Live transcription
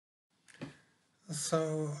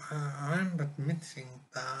I'm admitting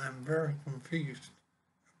that I'm very confused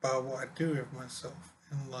about what I do with myself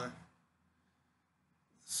in life.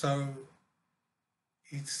 So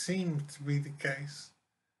it seemed to be the case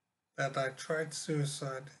that I tried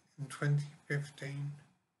suicide in 2015.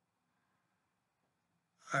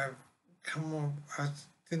 I've I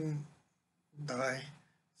didn't die,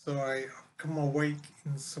 so I've come awake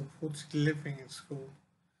in supported living in school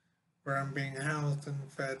where I'm being housed and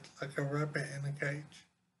fed like a rabbit in a cage.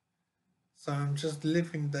 So I'm just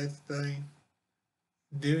living day to day,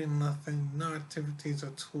 doing nothing, no activities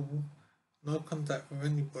at all, no contact with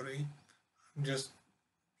anybody. I'm just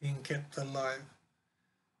being kept alive.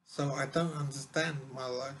 So I don't understand my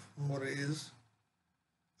life and what it is.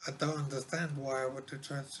 I don't understand why I would have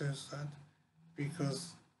tried suicide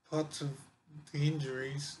because part of the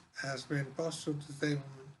injuries has been partial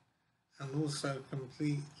disablement and also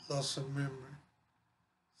complete loss of memory.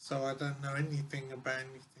 So I don't know anything about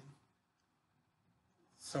anything.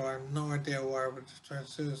 So I have no idea why I would have tried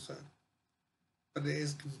suicide. But it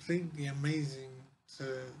is completely amazing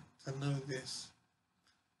to know this.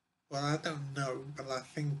 Well, I don't know, but I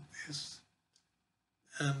think this,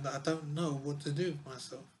 and I don't know what to do with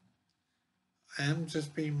myself. I am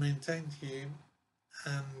just being maintained here,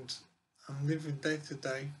 and I'm living day to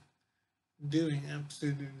day, doing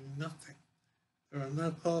absolutely nothing. There are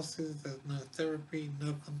no classes, there's no therapy,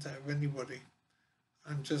 no contact with anybody.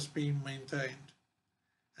 I'm just being maintained.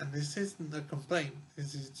 And this isn't a complaint,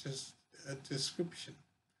 this is just a description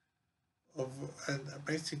of a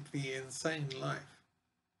basically insane life,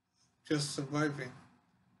 just surviving.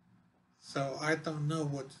 So I don't know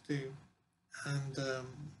what to do. And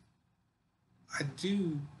I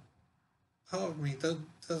do, part of me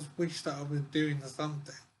does wish that I was doing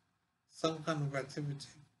something, some kind of activity.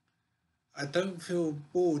 I don't feel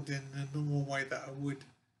bored in the normal way that I would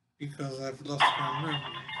because I've lost my memory.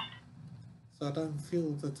 So I don't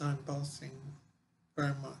feel the time passing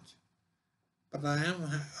very much. But I am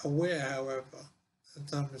aware, however, that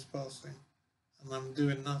time is passing and I'm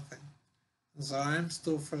doing nothing. And so I am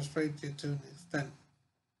still frustrated to an extent.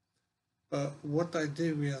 But what I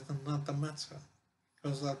do is another matter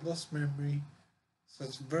because I've lost memory, so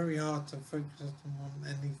it's very hard to focus on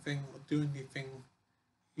anything or do anything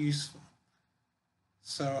useful.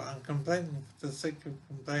 So I'm complaining for the sake of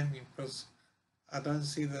complaining because I don't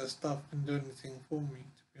see that stuff can do anything for me,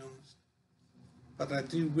 to be honest. But I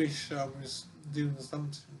do wish I was doing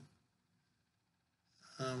something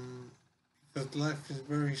um, because life is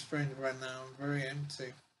very strange right now and very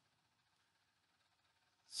empty.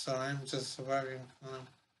 So I'm just surviving for now.